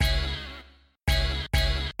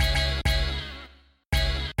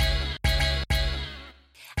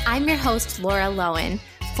I'm your host, Laura Loewen,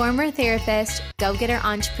 former therapist, go-getter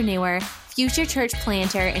entrepreneur, future church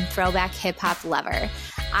planter, and throwback hip-hop lover.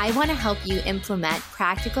 I want to help you implement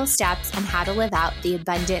practical steps on how to live out the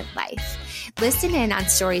abundant life. Listen in on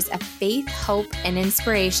stories of faith, hope, and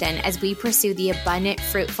inspiration as we pursue the abundant,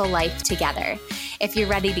 fruitful life together. If you're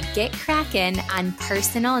ready to get cracking on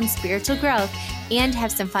personal and spiritual growth and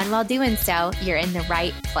have some fun while doing so, you're in the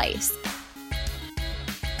right place.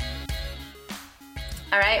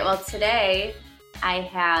 All right, well, today I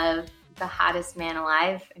have the hottest man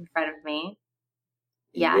alive in front of me.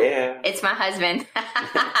 Yeah. It's my husband.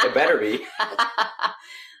 It better be.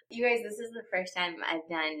 You guys, this is the first time I've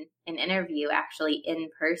done an interview actually in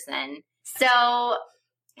person. So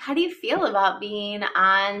how do you feel about being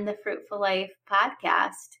on the Fruitful Life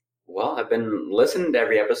podcast? Well, I've been listening to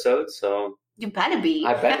every episode, so. You better be.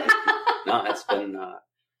 I bet. No, it's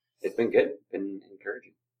been good. Been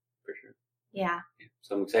encouraging, for sure. Yeah.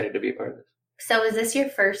 So I'm excited to be a part of this. So is this your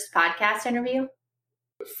first podcast interview?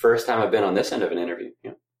 First time I've been on this end of an interview,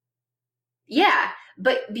 yeah. Yeah,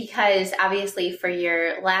 but because obviously for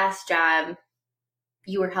your last job,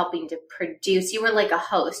 you were helping to produce. You were like a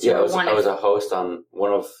host. Yeah, I was a host on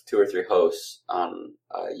one of two or three hosts on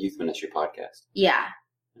a youth ministry podcast. Yeah.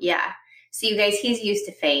 So you guys, he's used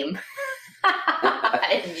to fame.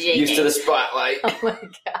 Used to the spotlight. Oh my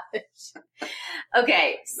gosh.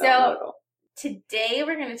 Okay, so today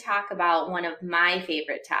we're going to talk about one of my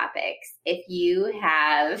favorite topics. If you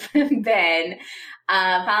have been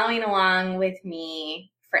following along with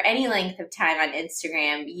me for any length of time on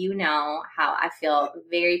Instagram, you know how I feel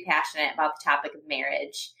very passionate about the topic of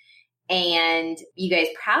marriage. And you guys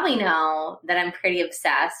probably know that I'm pretty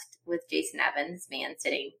obsessed with Jason Evans, man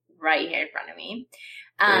sitting right here in front of me.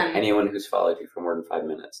 Anyone who's followed you for more than 5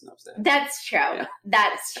 minutes knows that. That's true. Yeah.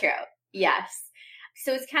 That's true. Yes.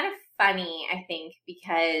 So it's kind of funny, I think,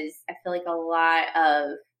 because I feel like a lot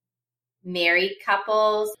of married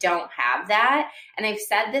couples don't have that. And I've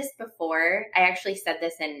said this before. I actually said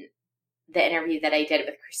this in the interview that I did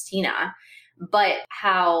with Christina, but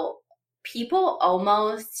how people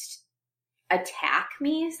almost attack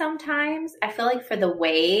me sometimes. I feel like for the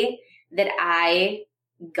way that I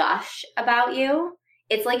gush about you,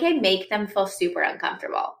 it's like I make them feel super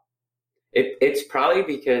uncomfortable. It's probably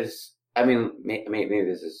because, I mean, maybe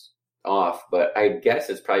this is off, but I guess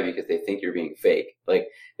it's probably because they think you're being fake. Like,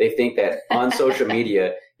 they think that on social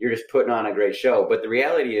media, you're just putting on a great show. But the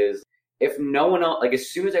reality is, if no one else, like, as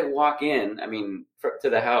soon as I walk in, I mean, to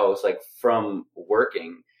the house, like, from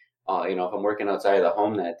working, if I'm working outside of the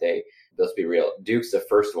home that day, let's be real, Duke's the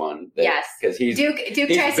first one. Yes. Because he's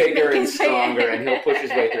tries bigger to and stronger, and he'll push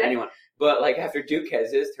his way through anyone. But, like, after Duke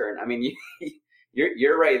has his turn, I mean,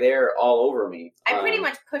 you're right there all over me. I pretty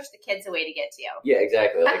much push the kids away to get to you. Yeah,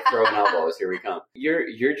 exactly. Like throwing elbows. Here we come.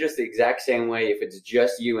 You're just the exact same way. If it's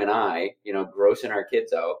just you and I, grossing our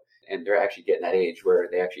kids out, and they're actually getting that age where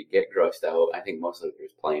they actually get grossed out. I think most of it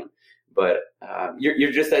is playing. But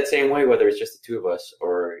you're just that same way, whether it's just the two of us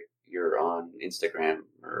or you're on Instagram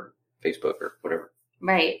or Facebook or whatever.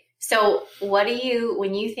 Right. So what do you,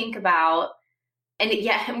 when you think about, and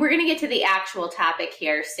yeah, we're going to get to the actual topic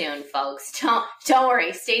here soon, folks. Don't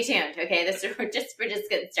worry. Stay tuned. Okay. We're just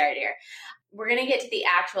getting started here. We're going to get to the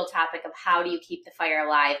actual topic of how do you keep the fire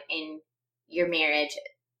alive in your marriage,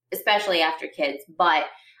 especially after kids. But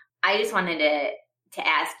I just wanted to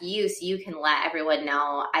ask you so you can let everyone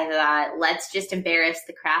know. I thought, let's just embarrass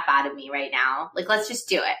the crap out of me right now. Like, let's just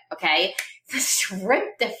do it. Okay. Just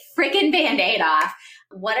rip the friggin' Band-Aid off.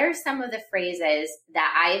 What are some of the phrases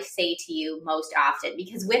that I say to you most often?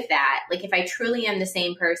 Because with that, like, if I truly am the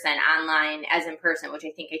same person online as in person, which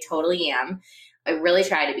I think I totally am, I really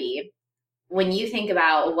try to be. When you think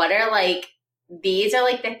about what are these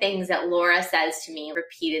are the things that Laura says to me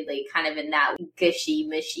repeatedly, kind of in that gushy,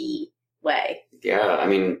 mushy way. Yeah, I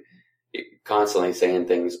mean, constantly saying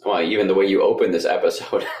things. Well, even the way you opened this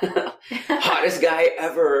episode, hottest guy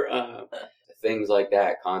ever. Things like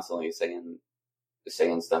that, constantly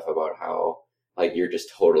saying stuff about how you're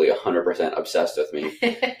just totally 100% obsessed with me.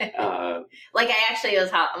 I actually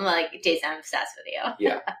I'm like, Jason, I'm obsessed with you.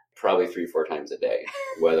 Yeah, probably 3-4 times a day,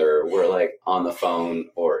 whether we're on the phone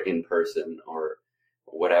or in person or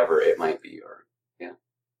whatever it might be, or yeah.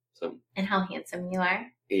 So. And how handsome you are.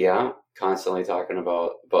 Yeah, constantly talking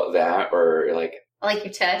about that, or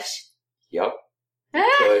your tush. Yep.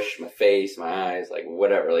 Tush, my face, my eyes,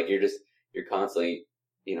 whatever. You're constantly,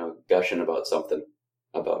 gushing about something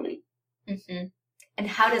about me. Mm-hmm. And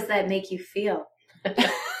how does that make you feel?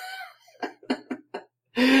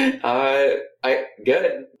 I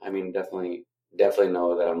good. I mean, definitely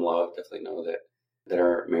know that I'm loved. Definitely know that that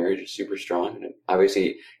our marriage is super strong, and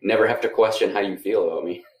obviously never have to question how you feel about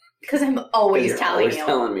me. Because I'm always telling always you.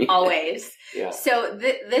 Telling me. Always. Yeah. So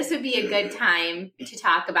this would be a good time to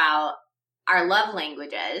talk about our love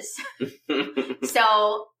languages.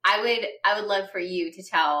 So I would love for you to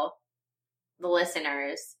tell the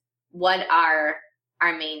listeners what are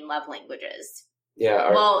our main love languages.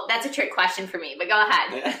 Yeah. Well, that's a trick question for me, but go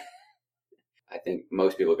ahead. I think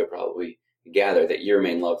most people could probably gather that your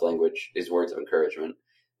main love language is words of encouragement.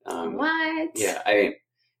 What? Yeah. I mean,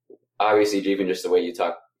 obviously, even just the way you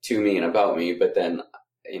talk to me and about me, but then,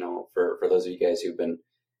 for those of you guys who've been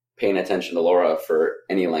paying attention to Laura for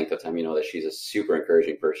any length of time, you know that she's a super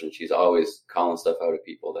encouraging person. She's always calling stuff out of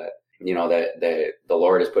people that, that the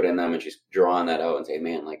Lord has put in them, and she's drawing that out and saying,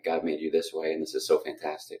 man, like God made you this way, and this is so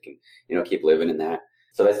fantastic, and, keep living in that.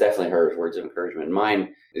 So that's definitely her words of encouragement.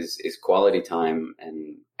 Mine is quality time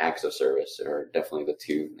and acts of service are definitely the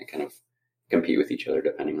two that kind of compete with each other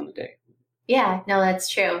depending on the day. Yeah, no, that's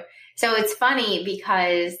true. So it's funny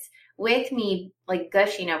because with me like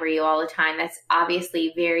gushing over you all the time, that's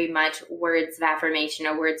obviously very much words of affirmation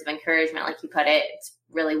or words of encouragement, like you put it. It's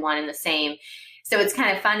really one and the same. So it's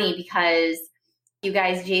kind of funny because you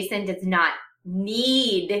guys, Jason does not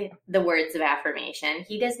need the words of affirmation.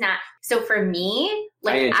 He does not. So for me,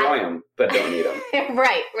 like I enjoy them, but don't need them.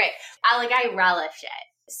 Right. I relish it.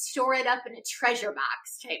 Store it up in a treasure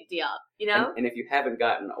box type deal, And if you haven't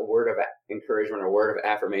gotten a word of encouragement or a word of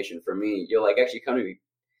affirmation from me, you'll actually come to me.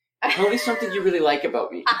 Tell me something you really like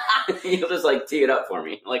about me. You'll just tee it up for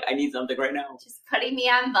me. I need something right now. Just putting me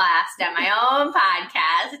on blast on my own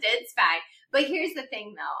podcast. It's fine. But here's the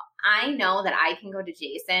thing though. I know that I can go to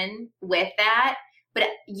Jason with that, but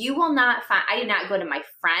you will not find, I do not go to my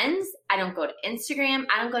friends. I don't go to Instagram.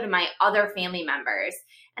 I don't go to my other family members.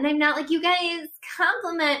 And I'm not like, you guys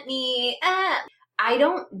compliment me. I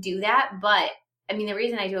don't do that. But I mean, the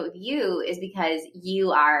reason I do it with you is because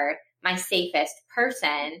you are my safest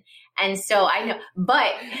person. And so I know,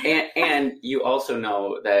 but. and you also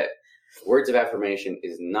know that words of affirmation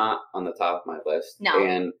is not on the top of my list. No.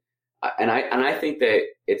 And I think that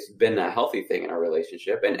it's been a healthy thing in our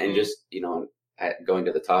relationship, and just going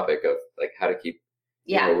to the topic of how to keep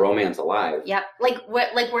romance alive. Yep,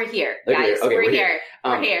 we're here, guys. Okay, we're here.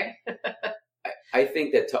 We're here. I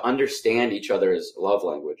think that to understand each other's love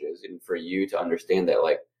languages, and for you to understand that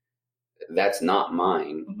that's not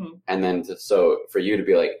mine, and then so for you to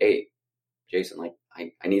be like, hey, Jason,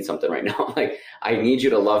 I need something right now. I need you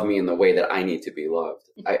to love me in the way that I need to be loved.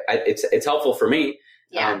 It's helpful for me.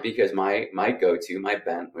 Yeah. Because my go-to, my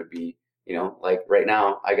bent would be, right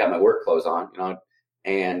now I got my work clothes on,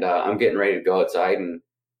 and I'm getting ready to go outside and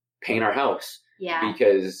paint our house. Yeah.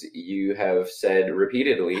 Because you have said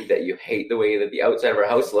repeatedly that you hate the way that the outside of our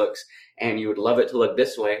house looks and you would love it to look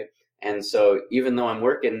this way. And so even though I'm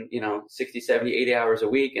working, 60, 70, 80 hours a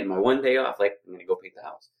week and my one day off, I'm going to go paint the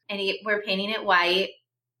house. And we're painting it white.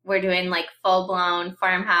 We're doing full-blown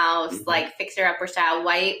farmhouse, fixer-upper style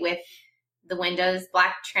white with the windows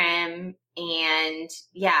black trim. And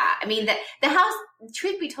yeah, I mean the house,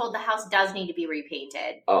 truth be told, the house does need to be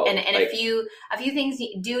repainted. And a few things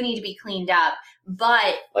do need to be cleaned up,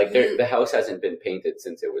 but the house hasn't been painted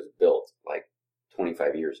since it was built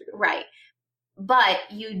 25 years ago. Right. But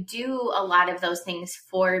you do a lot of those things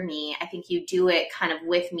for me. I think you do it kind of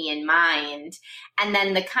with me in mind. And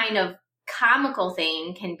then the kind of comical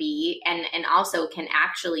thing can be, and also can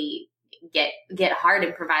actually get hard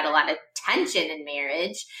and provide a lot of tension in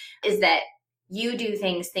marriage, is that you do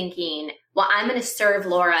things thinking, well, I'm going to serve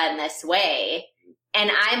Laura in this way.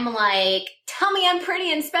 And I'm like, tell me I'm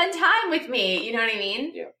pretty and spend time with me. You know what I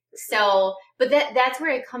mean? Yeah. Sure. So, but that's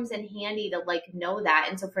where it comes in handy to know that.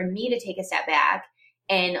 And so for me to take a step back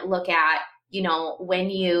and look at,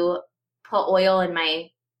 when you put oil in my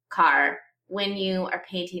car, when you are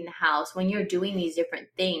painting the house, when you're doing these different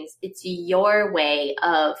things, it's your way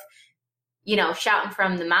of, shouting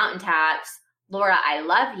from the mountaintops, Laura, I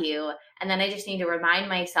love you. And then I just need to remind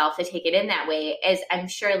myself to take it in that way, as I'm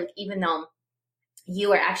sure, even though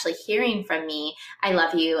you are actually hearing from me, I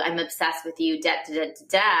love you, I'm obsessed with you,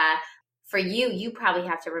 for you probably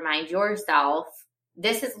have to remind yourself,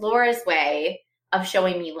 this is Laura's way of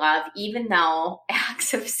showing me love, even though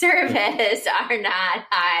acts of service are not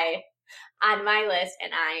high on my list.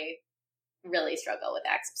 And I really struggle with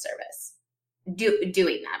acts of service,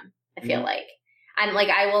 doing them. I feel like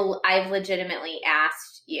I've legitimately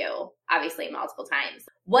asked you, obviously multiple times,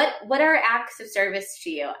 what are acts of service to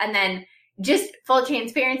you? And then just full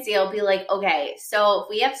transparency, I'll be like, okay, so if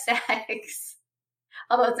we have sex,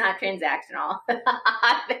 although it's not transactional,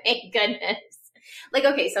 thank goodness.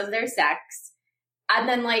 Okay, so there's sex. And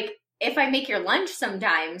then if I make your lunch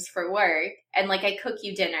sometimes for work and like I cook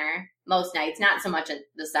you dinner most nights, not so much in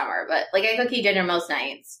the summer, but like I cook you dinner most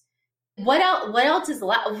nights. What else is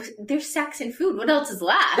left? There's sex and food. What else is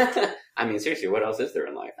left? I mean, seriously, what else is there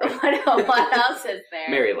in life? Right? What else is there?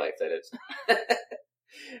 Married life, that is.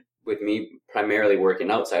 With me primarily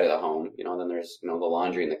working outside of the home, then there's, the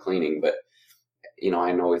laundry and the cleaning. But,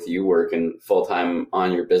 I know with you working full-time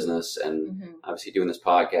on your business and obviously doing this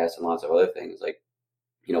podcast and lots of other things, like,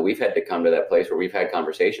 we've had to come to that place where we've had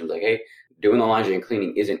conversations like, hey, doing the laundry and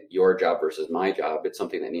cleaning isn't your job versus my job. It's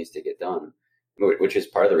something that needs to get done, which is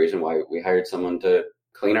part of the reason why we hired someone to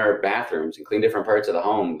clean our bathrooms and clean different parts of the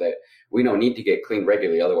home that we know need to get cleaned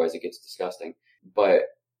regularly. Otherwise it gets disgusting. But,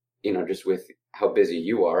 just with how busy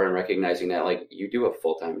you are and recognizing that like you do a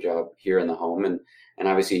full-time job here in the home and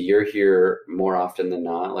obviously you're here more often than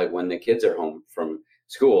not, like when the kids are home from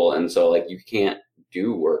school. And so like you can't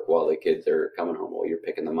do work while the kids are coming home while you're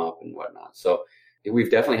picking them up and whatnot. So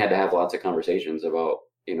we've definitely had to have lots of conversations about,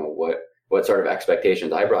 what sort of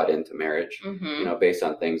expectations I brought into marriage, based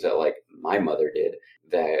on things that like my mother did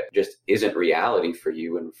that just isn't reality for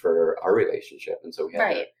you and for our relationship. And so we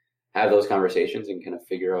had to have those conversations and kind of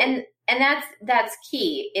figure out. And that's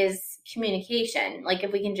key is communication. Like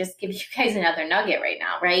if we can just give you guys another nugget right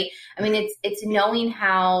now, right? I mean, it's knowing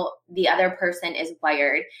how the other person is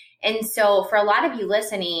wired. And so for a lot of you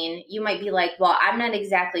listening, you might be like, well, I'm not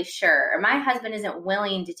exactly sure, or my husband isn't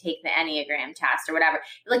willing to take the Enneagram test or whatever.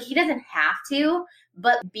 Like he doesn't have to,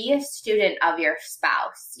 but be a student of your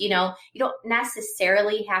spouse. You don't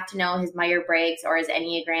necessarily have to know his Myers-Briggs or his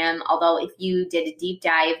Enneagram. Although if you did a deep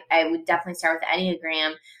dive, I would definitely start with the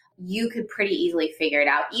Enneagram. You could pretty easily figure it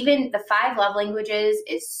out. Even the 5 love languages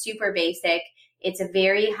is super basic. It's a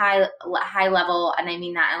very high level, and I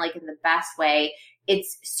mean that in the best way.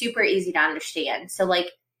 It's super easy to understand. So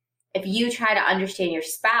like if you try to understand your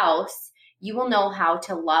spouse, you will know how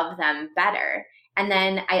to love them better. And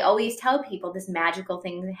then I always tell people this magical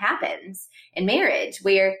thing happens in marriage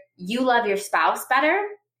where you love your spouse better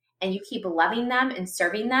and you keep loving them and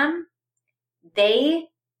serving them. They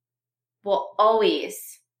will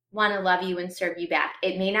always want to love you and serve you back.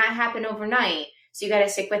 It may not happen overnight, so you got to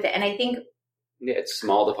stick with it. And I think it's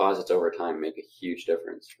small deposits over time make a huge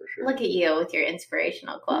difference for sure. Look at you with your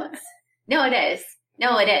inspirational quotes. No, it is.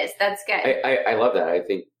 That's good. I love that. I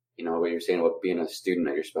think, what you're saying about being a student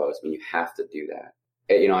of your spouse, I mean, you have to do that.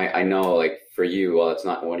 I know like for you, well, it's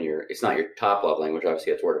not your top love language.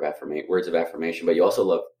 Obviously it's words of affirmation, but you also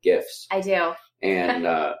love gifts. I do. And,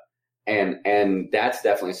 and that's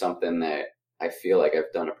definitely something that I feel like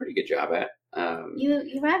I've done a pretty good job at.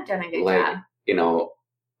 You have done a good job.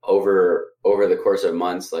 Over the course of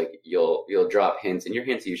months, like you'll drop hints, and your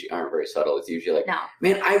hints usually aren't very subtle. It's usually like, no,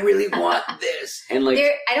 man, I really want this, and like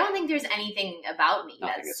I don't think there's anything about me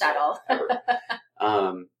that's subtle.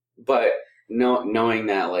 But knowing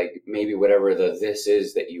that like maybe whatever this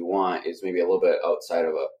is that you want is maybe a little bit outside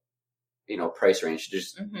of a price range.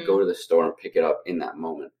 Just go to the store and pick it up in that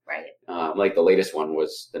moment. Right. Like the latest one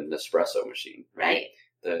was the Nespresso machine. Right.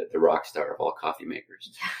 The rock star of all coffee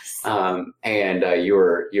makers. Yes. And you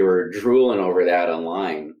were drooling over that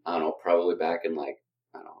online. I don't know, probably back in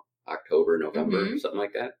October, November, something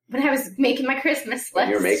like that. When I was making my Christmas list.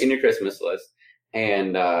 You were making your Christmas list,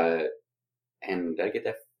 and I get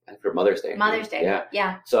that for Mother's Day. Mother's Day.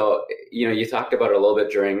 Yeah. So you talked about it a little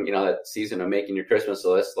bit during that season of making your Christmas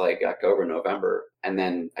list, like October, November, and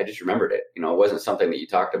then I just remembered it. It wasn't something that you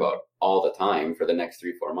talked about all the time for the next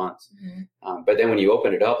 3-4 months. But then when you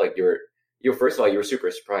opened it up, like you first of all, you were super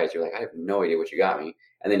surprised. You're like, I have no idea what you got me.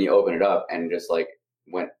 And then you open it up and just like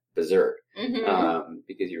went berserk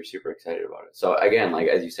because you were super excited about it. So again, like,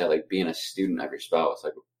 as you said, like being a student of your spouse,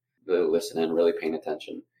 like really listening, really paying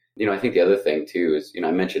attention. I think the other thing too is,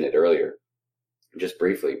 I mentioned it earlier just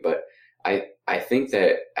briefly, but I think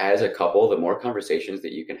that as a couple, the more conversations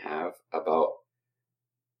that you can have about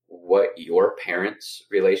what your parents'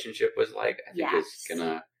 relationship was like, I think is going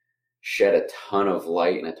to shed a ton of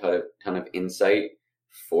light and a ton of insight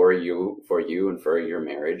for you and for your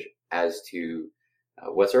marriage as to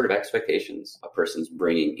what sort of expectations a person's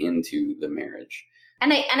bringing into the marriage.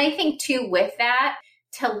 And I think too, with that,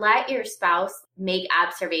 to let your spouse make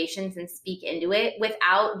observations and speak into it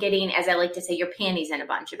without getting, as I like to say, your panties in a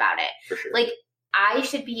bunch about it. For sure. Like, I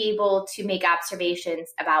should be able to make observations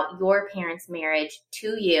about your parents' marriage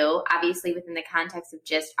to you, obviously within the context of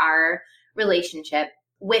just our relationship,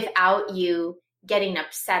 without you getting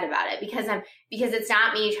upset about it. Because it's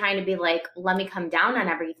not me trying to be like, let me come down on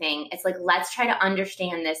everything. It's like, let's try to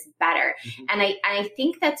understand this better. And I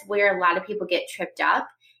think that's where a lot of people get tripped up,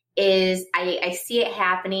 is I see it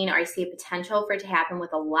happening, or I see a potential for it to happen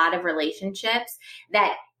with a lot of relationships,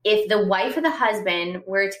 that if the wife or the husband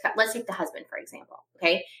were to, let's take the husband, for example,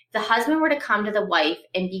 okay? If the husband were to come to the wife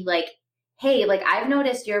and be like, hey, like, I've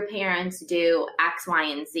noticed your parents do X, Y,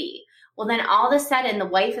 and Z. Well, then all of a sudden the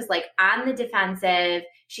wife is like on the defensive.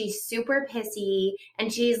 She's super pissy.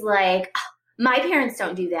 And she's like, my parents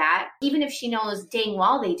don't do that. Even if she knows dang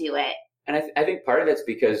well they do it. And I think part of that's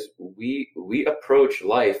because we approach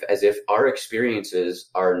life as if our experiences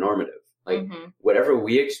are normative. Like whatever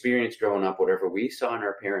we experienced growing up, whatever we saw in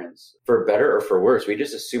our parents, for better or for worse, we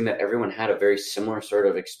just assume that everyone had a very similar sort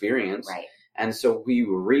of experience. Right. And so we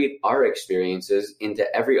read our experiences into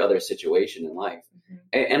every other situation in life.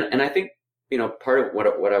 And I think, part of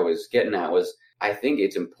what I was getting at was, I think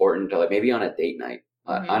it's important to, like, maybe on a date night,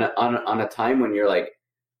 on a time when you're like,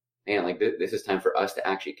 man, like this is time for us to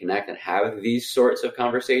actually connect and have these sorts of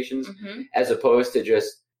conversations, as opposed to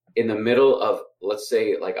just in the middle of, let's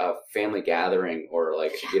say, like a family gathering, or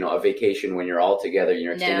like, a vacation when you're all together,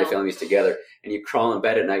 your extended families together, and you crawl in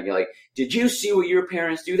bed at night and you're like, did you see what your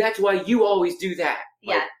parents do? That's why you always do that.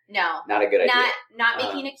 Yeah, like, no. Not a good idea. Not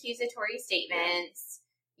making accusatory statements.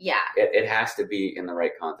 Yeah. It has to be in the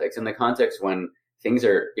right context. In the context when things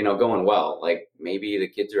are, going well, like maybe the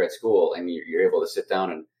kids are at school and you're able to sit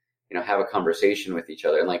down and, have a conversation with each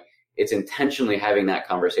other. And like, it's intentionally having that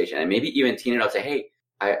conversation, and maybe even teeing it out, say, hey,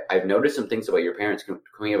 I've noticed some things about your parents. Can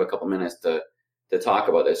we have a couple minutes to talk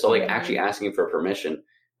about this? So like actually asking for permission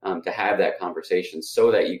to have that conversation,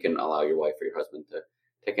 so that you can allow your wife or your husband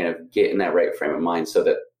to kind of get in that right frame of mind, so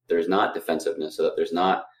that there's not defensiveness, so that there's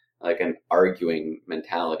not like an arguing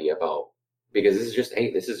mentality about, because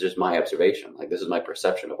this is just my observation. Like, this is my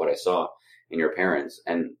perception of what I saw in your parents.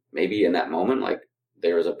 And maybe in that moment, like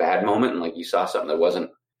there was a bad moment and like you saw something that wasn't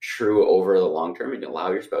true over the long term, and you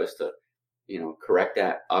allow your spouse to, correct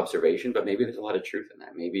that observation. But maybe there's a lot of truth in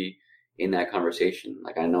that. Maybe in that conversation,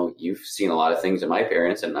 like, I know you've seen a lot of things in my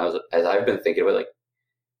parents, and as I've been thinking about, like,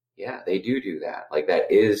 yeah, they do that. Like,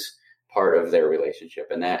 that is part of their relationship.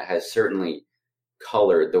 And that has certainly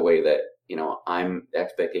colored the way that, the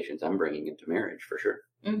expectations I'm bringing into marriage, for sure.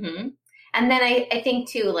 And then I think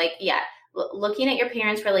too, like, looking at your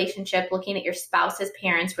parents' relationship, looking at your spouse's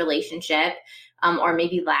parents' relationship, or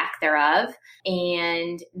maybe lack thereof,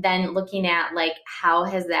 and then looking at, like, how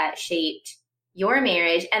has that shaped your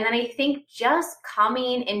marriage? And then I think just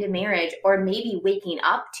coming into marriage, or maybe waking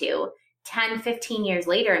up to 10, 15 years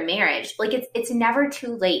later in marriage, like, it's never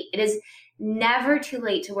too late. It is never too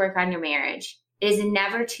late to work on your marriage. It is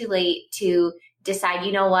never too late to decide,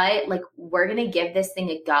 you know what, like, we're going to give this thing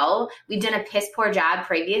a go. We've done a piss poor job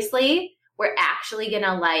previously. We're actually going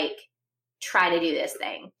to, like, try to do this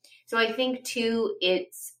thing. So I think too,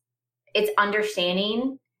 it's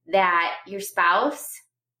understanding that your spouse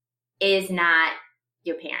is not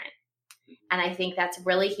your parent. And I think that's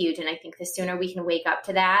really huge. And I think the sooner we can wake up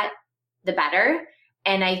to that, the better.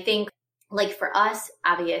 And I think, like, for us,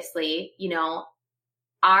 obviously,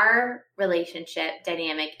 our relationship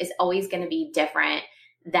dynamic is always going to be different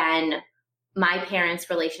than my parents'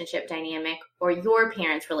 relationship dynamic or your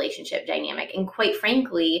parents' relationship dynamic. And quite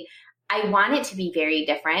frankly, I want it to be very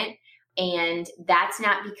different. And that's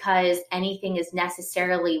not because anything is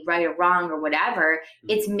necessarily right or wrong or whatever.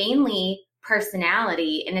 It's mainly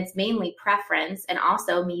personality, and it's mainly preference. And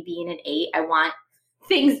also, me being an 8, I want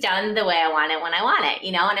things done the way I want it when I want it,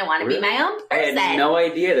 and I want to be my own person. I had no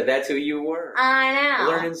idea that that's who you were. I know.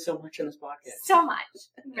 Learning so much in this podcast. So much.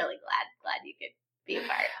 I'm really glad you could be a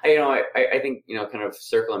part. I think, kind of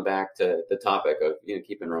circling back to the topic of,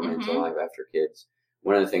 keeping romance alive after kids.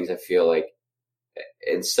 One of the things I feel like,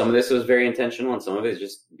 and some of this was very intentional, and some of it is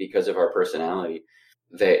just because of our personality,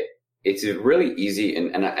 that it's really easy,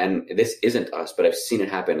 and this isn't us, but I've seen it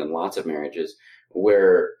happen in lots of marriages,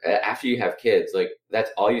 where after you have kids, like,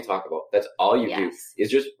 that's all you talk about. That's all you do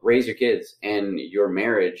is just raise your kids, and your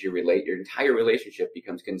marriage, your entire relationship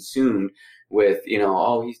becomes consumed with,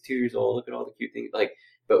 oh, he's 2 years old. Look at all the cute things. Like,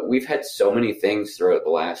 but we've had so many things throughout the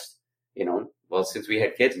last, since we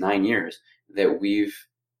had kids, 9 years, that we've,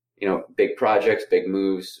 big projects, big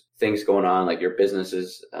moves, things going on, like your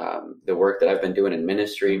businesses, the work that I've been doing in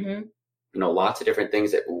ministry, lots of different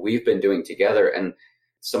things that we've been doing together. And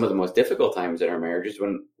some of the most difficult times in our marriage is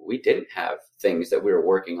when we didn't have things that we were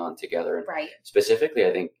working on together. And specifically,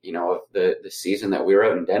 I think, of the season that we were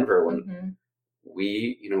out in Denver, when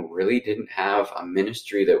we, really didn't have a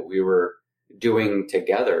ministry that we were doing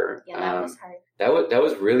together. Yeah, that was hard. That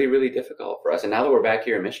was really, really difficult for us. And now that we're back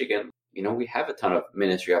here in Michigan, we have a ton of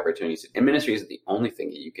ministry opportunities. And ministry isn't the only thing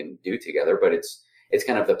that you can do together, but it's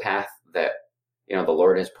kind of the path that, the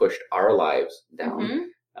Lord has pushed our lives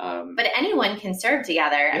down. But anyone can serve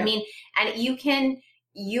together. Yeah. I mean, and you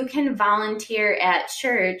can volunteer at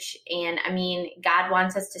church, and I mean, God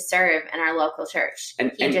wants us to serve in our local church.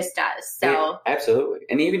 And He just does. So yeah, absolutely.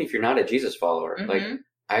 And even if you're not a Jesus follower, like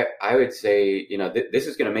I would say, this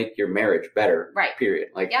is going to make your marriage better. Right. Period.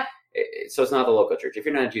 Like, so it's not the local church. If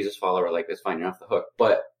you're not a Jesus follower, like, that's fine. You're off the hook.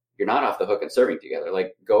 But you're not off the hook in serving together.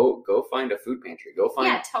 Like, go find a food pantry. Go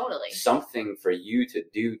find something for you to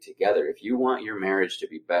do together. If you want your marriage to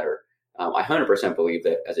be better, I 100% believe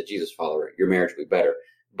that as a Jesus follower, your marriage will be better.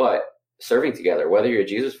 But serving together, whether you're a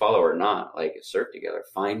Jesus follower or not, like, serve together.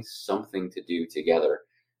 Find something to do together.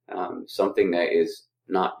 Something that is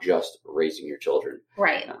not just raising your children.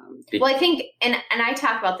 Right. Well, I think, and I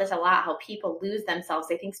talk about this a lot, how people lose themselves.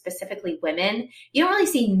 I think specifically women, you don't really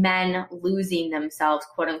see men losing themselves,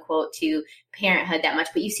 quote unquote, to parenthood that much,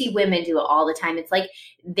 but you see women do it all the time. It's like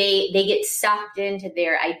they get sucked into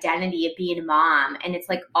their identity of being a mom, and it's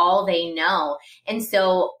like all they know. And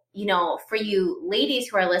so, for you ladies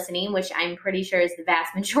who are listening, which I'm pretty sure is the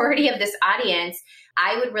vast majority of this audience,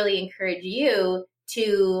 I would really encourage you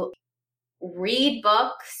to read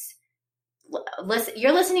books. Listen,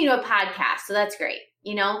 you're listening to a podcast, so that's great.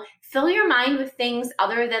 Fill your mind with things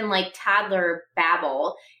other than like toddler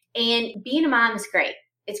babble. And being a mom is great.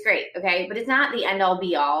 It's great, okay? But it's not the end all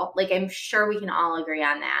be all. Like, I'm sure we can all agree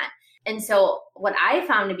on that. And so what I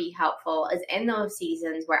found to be helpful is in those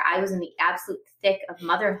seasons where I was in the absolute thick of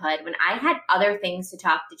motherhood, when I had other things to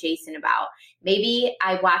talk to Jason about. Maybe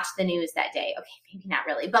I watched the news that day. Okay, maybe not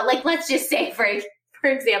really. But like, let's just say for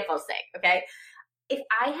example's sake, okay? If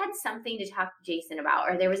I had something to talk to Jason about,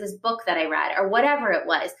 or there was this book that I read, or whatever it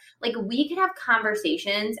was, like, we could have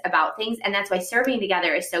conversations about things. And that's why serving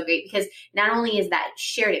together is so great, because not only is that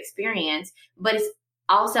shared experience, but it's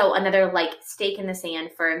also another like stake in the sand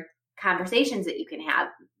for conversations that you can have.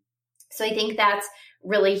 So I think that's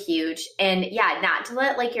really huge. And yeah, not to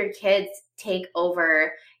let like your kids take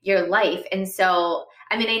over your life. And so,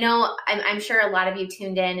 I mean, I know, I'm sure a lot of you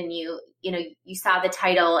tuned in and you saw the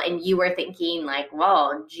title and you were thinking like,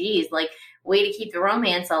 whoa, geez, like, way to keep the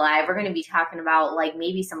romance alive. We're going to be talking about like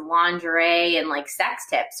maybe some lingerie and like sex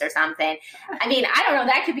tips or something. I mean, I don't know.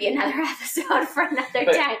 That could be another episode for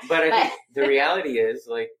another time. But I think the reality is,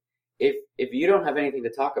 like, if you don't have anything to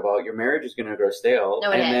talk about, your marriage is going to grow stale.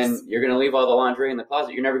 No, and then you're going to leave all the lingerie in the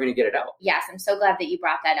closet. You're never going to get it out. Yes, I'm so glad that you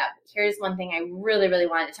brought that up. Here's one thing I really, really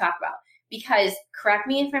wanted to talk about. Because, correct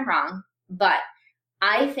me if I'm wrong, but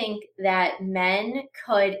I think that men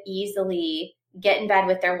could easily get in bed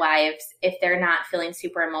with their wives if they're not feeling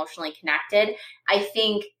super emotionally connected. I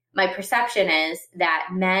think my perception is that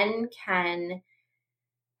men can,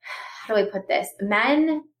 how do I put this?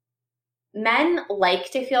 Men like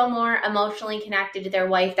to feel more emotionally connected to their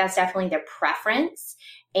wife. That's definitely their preference.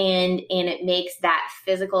 And it makes that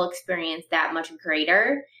physical experience that much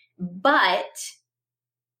greater. But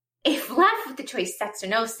if left with the choice, sex or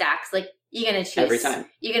no sex, like, you're going to choose. Every time.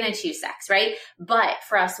 You're going to choose sex, right? But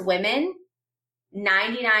for us women,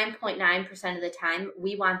 99.9% of the time,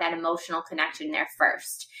 we want that emotional connection there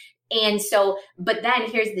first. And so, but then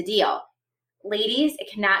here's the deal. Ladies, it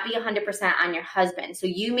cannot be 100% on your husband. So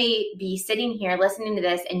you may be sitting here listening to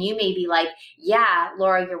this and you may be like, yeah,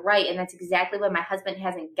 Laura, you're right. And that's exactly why my husband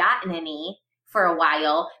hasn't gotten any for a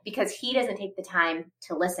while, because he doesn't take the time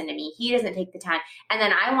to listen to me. He doesn't take the time. And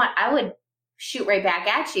then I would shoot right back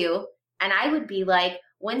at you. And I would be like,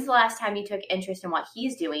 when's the last time you took interest in what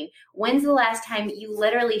he's doing? When's the last time you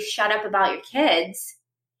literally shut up about your kids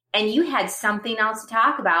and you had something else to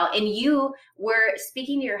talk about, and you were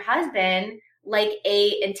speaking to your husband like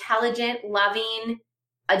a intelligent, loving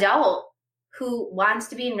adult who wants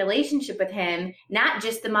to be in relationship with him, not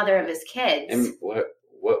just the mother of his kids? And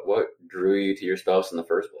what drew you to your spouse in the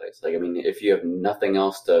first place? Like, I mean, if you have nothing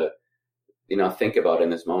else to, think about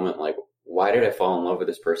in this moment, like, why did I fall in love with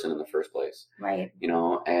this person in the first place? Right.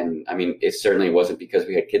 And I mean, it certainly wasn't because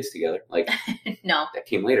we had kids together. Like, no, that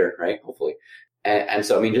came later, right? Hopefully. And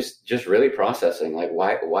so, I mean, just really processing, like,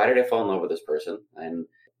 why did I fall in love with this person? And,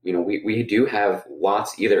 we do have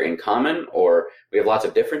lots either in common, or we have lots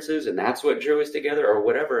of differences, and that's what drew us together, or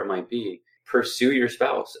whatever it might be. Pursue your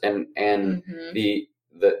spouse, and the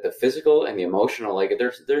physical and the emotional, like,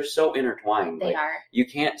 they're so intertwined. They are. You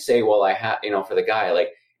can't say, well, I have, for the guy, like,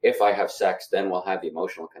 if I have sex, then we'll have the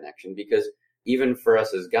emotional connection, because even for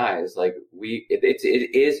us as guys, like,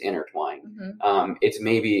 it is intertwined. Mm-hmm. It's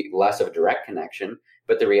maybe less of a direct connection,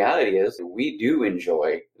 but the reality is we do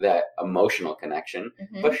enjoy that emotional connection.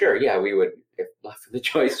 Mm-hmm. But sure, yeah, we would, if left with the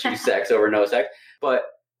choice, choose sex over no sex. But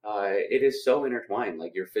it is so intertwined.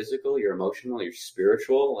 Like your physical, your emotional, your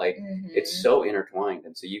spiritual, like it's Mm-hmm. so intertwined.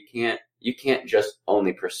 And so you can't just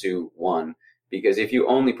only pursue one, because if you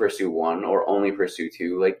only pursue one or only pursue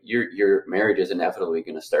two, like your marriage is inevitably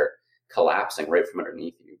going to start collapsing right from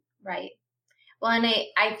underneath you. Right. Well, and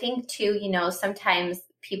I think too, sometimes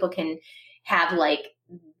people can have like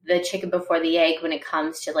the chicken before the egg when it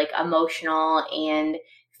comes to like emotional and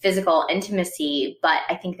physical intimacy. But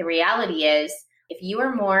I think the reality is if you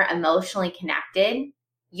are more emotionally connected,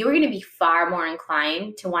 you are going to be far more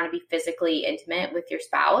inclined to want to be physically intimate with your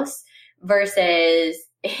spouse versus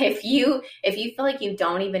if you feel like you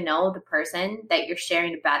don't even know the person that you're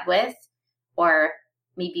sharing a bed with, or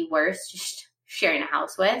maybe worse, just sharing a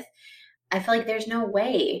house with. I feel like there's no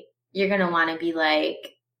way you're going to want to be like,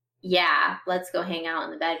 yeah, let's go hang out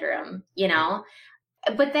in the bedroom,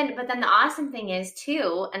 But then the awesome thing is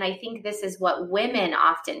too, and I think this is what women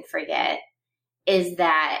often forget, is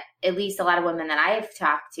that at least a lot of women that I've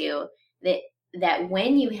talked to, that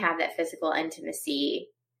when you have that physical intimacy,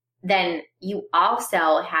 then you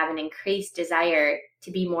also have an increased desire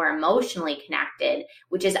to be more emotionally connected,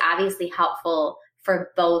 which is obviously helpful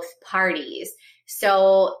for both parties.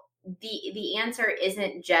 So the answer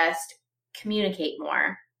isn't just communicate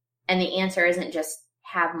more, and the answer isn't just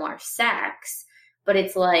have more sex, but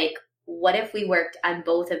it's like, what if we worked on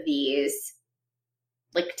both of these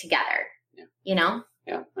like together? Yeah.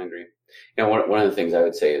 Yeah, I agree. One of the things I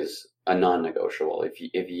would say is a non-negotiable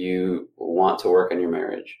if you want to work on your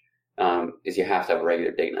marriage, is you have to have a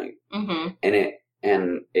regular date night. Mm-hmm.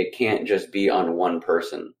 And it can't just be on one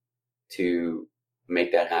person to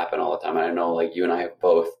make that happen all the time. And I know like you and I have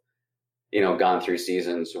both, gone through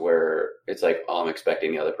seasons where it's like, oh, I'm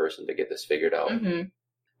expecting the other person to get this figured out. Mm-hmm.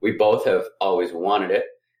 We both have always wanted it,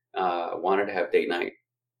 wanted to have date night,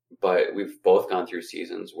 but we've both gone through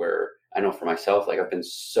seasons where I know for myself, like I've been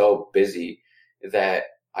so busy that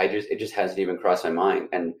it just hasn't even crossed my mind.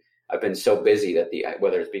 And I've been so busy that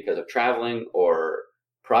whether it's because of traveling or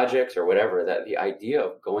projects or whatever, that the idea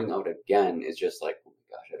of going out again is just like, oh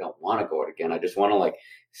my gosh, I don't want to go out again. I just want to like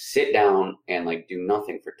sit down and like do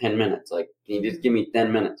nothing for 10 minutes. Like, can you just give me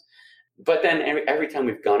 10 minutes? But then every time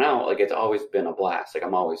we've gone out, like it's always been a blast. Like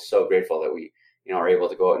I'm always so grateful that we, are able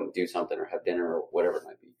to go out and do something or have dinner or whatever it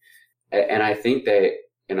might be. And I think that,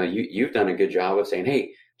 you've done a good job of saying,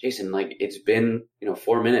 hey, Jason, like it's been,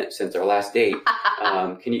 4 minutes since our last date.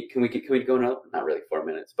 Can we go now? Not really 4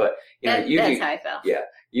 minutes, but usually, that's how I feel. Yeah.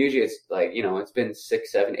 Usually it's like, it's been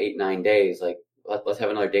 6, 7, 8, 9 days. Like let's have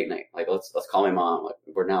another date night. Like let's call my mom. Like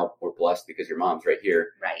we're blessed because your mom's right here.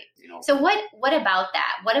 Right. So what about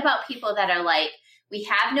that? What about people that are like, we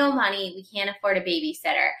have no money, we can't afford a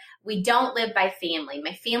babysitter, we don't live by family,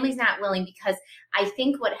 my family's not willing? Because I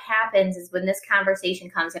think what happens is when this conversation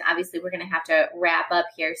comes, and obviously we're going to have to wrap up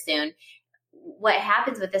here soon, what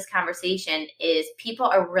happens with this conversation is people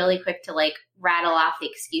are really quick to like rattle off the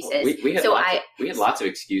excuses. We had lots of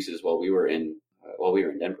excuses while we were in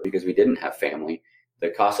Denver because we didn't have family.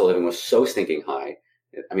 The cost of living was so stinking high.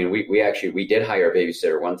 I mean, we did hire a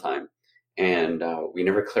babysitter one time, and we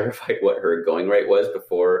never clarified what her going rate was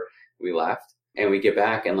before we left. And we get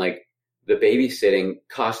back and like the babysitting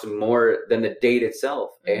cost more than the date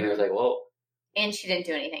itself. Mm-hmm. And it was like, well. And she didn't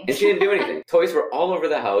do anything. Toys were all over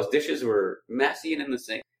the house. Dishes were messy and in the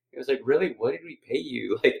sink. It was like, really, what did we pay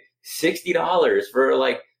you? Like $60 for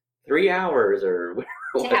like 3 hours or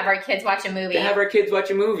whatever. To have our kids watch a movie.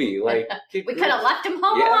 Like we could have left them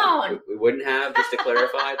home alone. We wouldn't have, just to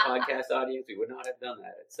clarify, podcast audience, we would not have done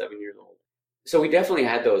that at 7 years old. So we definitely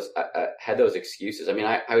had those excuses. I mean,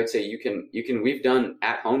 I would say we've done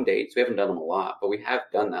at home dates. We haven't done them a lot, but we have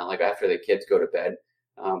done that. Like after the kids go to bed,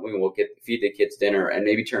 we'll feed the kids dinner and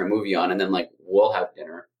maybe turn a movie on, and then like we'll have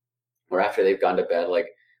dinner. Or after they've gone to bed, like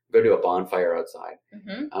go to a bonfire outside.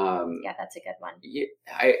 Mm-hmm. Yeah, that's a good one. Yeah,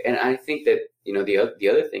 I think that the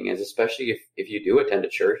other thing is, especially if you do attend a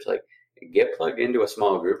church, like get plugged into a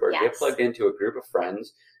small group or get plugged into a group of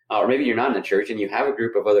friends. Or maybe you're not in a church and you have a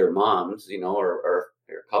group of other moms, or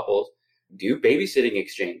couples. Do babysitting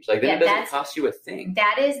exchange. Like then it doesn't cost you a thing.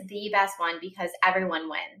 That is the best one because everyone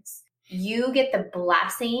wins. You get the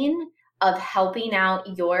blessing of helping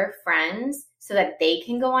out your friends so that they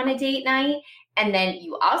can go on a date night. And then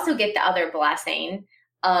you also get the other blessing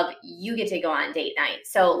of you get to go on date night.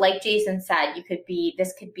 So like Jason said,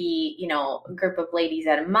 this could be, a group of ladies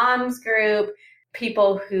at a mom's group,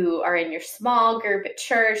 people who are in your small group at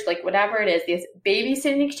church, like whatever it is, this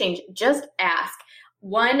babysitting exchange. Just ask.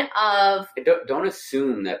 Don't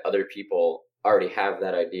assume that other people already have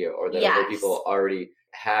that idea or that other people already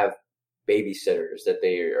have babysitters that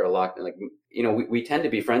they are locked in. Like, we tend to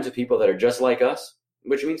be friends with people that are just like us,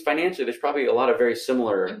 which means financially, there's probably a lot of very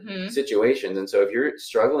similar Mm-hmm. situations. And so if you're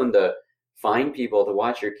struggling to find people to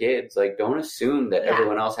watch your kids, like, don't assume that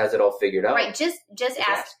everyone else has it all figured out. Right. Just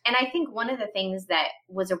ask. And I think one of the things that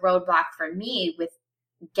was a roadblock for me with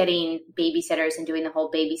getting babysitters and doing the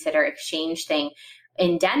whole babysitter exchange thing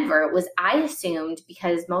in Denver was I assumed,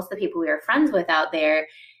 because most of the people we were friends with out there,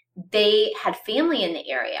 they had family in the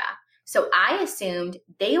area. So I assumed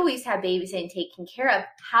they always had babysitting taken care of.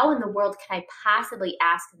 How in the world can I possibly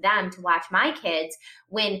ask them to watch my kids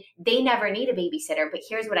when they never need a babysitter? But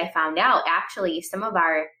here's what I found out. Actually, some of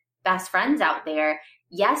our best friends out there,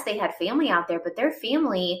 yes, they had family out there, but their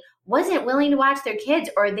family wasn't willing to watch their kids,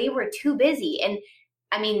 or they were too busy. And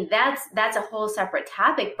I mean, that's a whole separate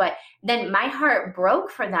topic. But then my heart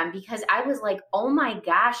broke for them, because I was like, oh my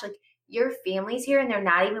gosh, like, your family's here and they're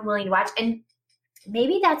not even willing to watch. And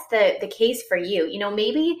maybe that's the case for you. You know,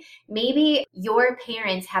 maybe your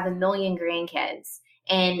parents have 1 million grandkids,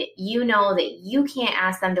 and you know that you can't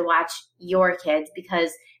ask them to watch your kids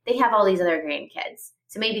because they have all these other grandkids.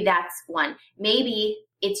 So maybe that's one. Maybe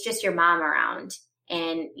it's just your mom around,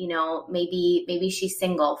 and, you know, maybe she's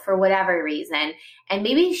single for whatever reason, and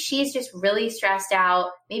maybe she's just really stressed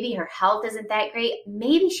out. Maybe her health isn't that great.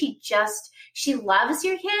 Maybe she loves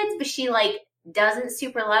your kids, but she doesn't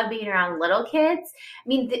super love being around little kids. I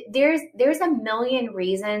mean, there's a million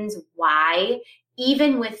reasons why,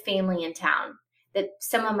 even with family in town, that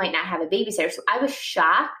someone might not have a babysitter. So I was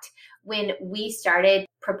shocked when we started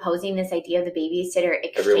proposing this idea of the babysitter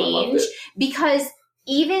exchange, because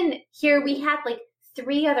even here we had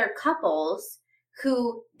 3 other couples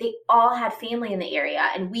who they all had family in the area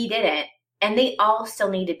and we didn't, and they all still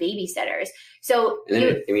needed babysitters. So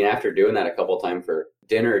after doing that a couple of times for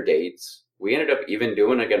dinner dates, we ended up even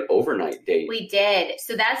doing an overnight date. We did.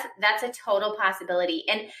 So that's a total possibility.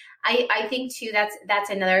 And I think too, that's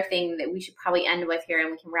another thing that we should probably end with here, and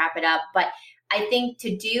we can wrap it up. But I think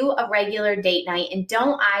to do a regular date night, and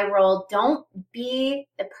don't eye roll, don't be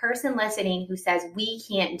the person listening who says we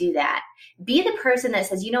can't do that. Be the person that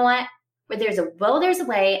says, you know what, where there's a will, there's a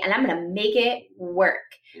way, and I'm going to make it work.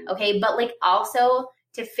 Okay. But also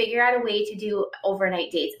to figure out a way to do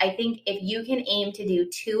overnight dates. I think if you can aim to do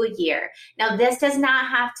 2 a year. Now, this does not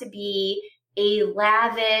have to be a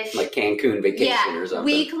lavish, Cancun vacation or something,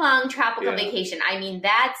 week-long tropical vacation. I mean,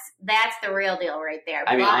 that's the real deal right there.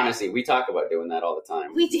 I mean, honestly, we talk about doing that all the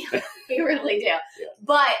time. We do. We really do. Yeah.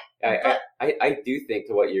 But I do think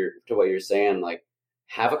to what you're saying,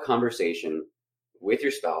 have a conversation with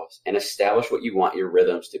your spouse and establish what you want your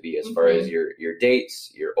rhythms to be as far as your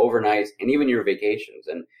dates, your overnights, and even your vacations.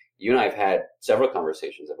 And you and I have had several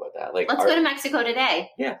conversations about that. Let's go to Mexico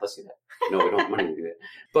today. Yeah, let's do that. No, we don't have money to do that.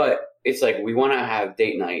 But it's we want to have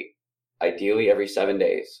date night ideally every 7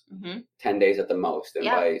 days, 10 days at the most. And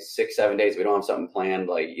by 6-7 days, we don't have something planned.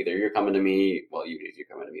 Either you're coming to me, well, you're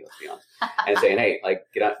coming to me, let's be honest, and saying, hey,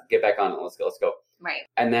 get back on it. Let's go. Right.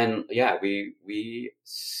 And then, we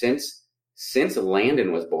since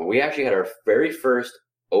Landon was born, we actually had our very first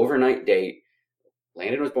overnight date.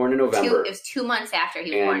 Landon was born in November. It was 2 months after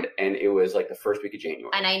he was born. And it was the first week of January.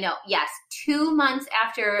 And I know, yes, 2 months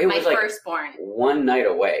after my firstborn. One night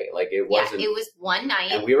away. It wasn't. Yeah, it was one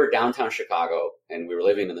night. And we were downtown Chicago, and we were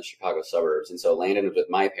living in the Chicago suburbs. And so Landon was with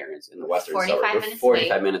my parents in the western suburbs.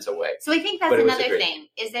 45 minutes away. So I think that's another thing,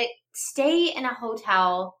 is that stay in a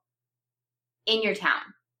hotel in your town.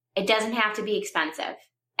 It doesn't have to be expensive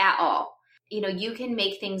at all. You can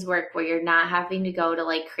make things work where you're not having to go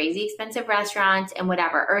to crazy expensive restaurants and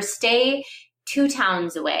whatever, or stay 2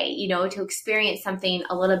 towns away, to experience something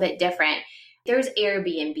a little bit different. There's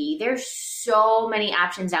Airbnb. There's so many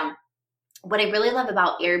options now. What I really love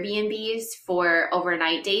about Airbnbs for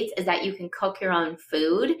overnight dates is that you can cook your own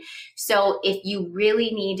food. So if you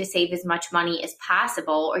really need to save as much money as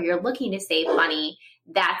possible, or you're looking to save money,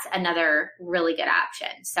 that's another really good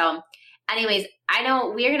option. So anyways, I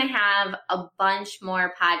know we're going to have a bunch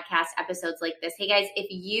more podcast episodes like this. Hey guys, if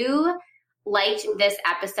you liked this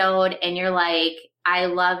episode and you're like, I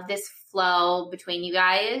love this flow between you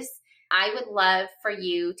guys, I would love for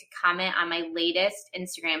you to comment on my latest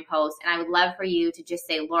Instagram post. And I would love for you to just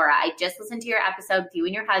say, Laura, I just listened to your episode with you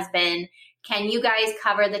and your husband. Can you guys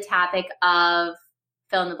cover the topic of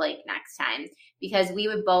fill in the blank next time? Because we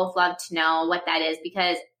would both love to know what that is,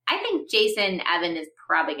 because I think Jason Evan is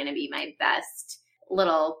probably going to be my best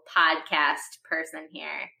little podcast person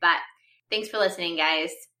here. But thanks for listening,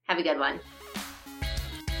 guys. Have a good one.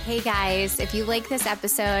 Hey guys, if you like this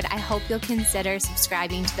episode, I hope you'll consider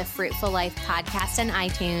subscribing to the Fruitful Life podcast on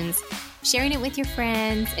iTunes, sharing it with your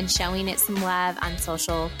friends, and showing it some love on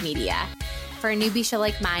social media. For a newbie show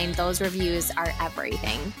like mine, those reviews are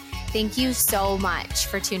everything. Thank you so much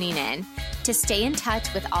for tuning in. To stay in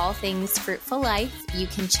touch with all things Fruitful Life, you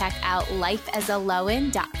can check out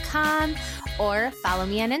lifeasaloewen.com or follow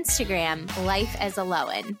me on Instagram,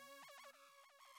 lifeasaloewen.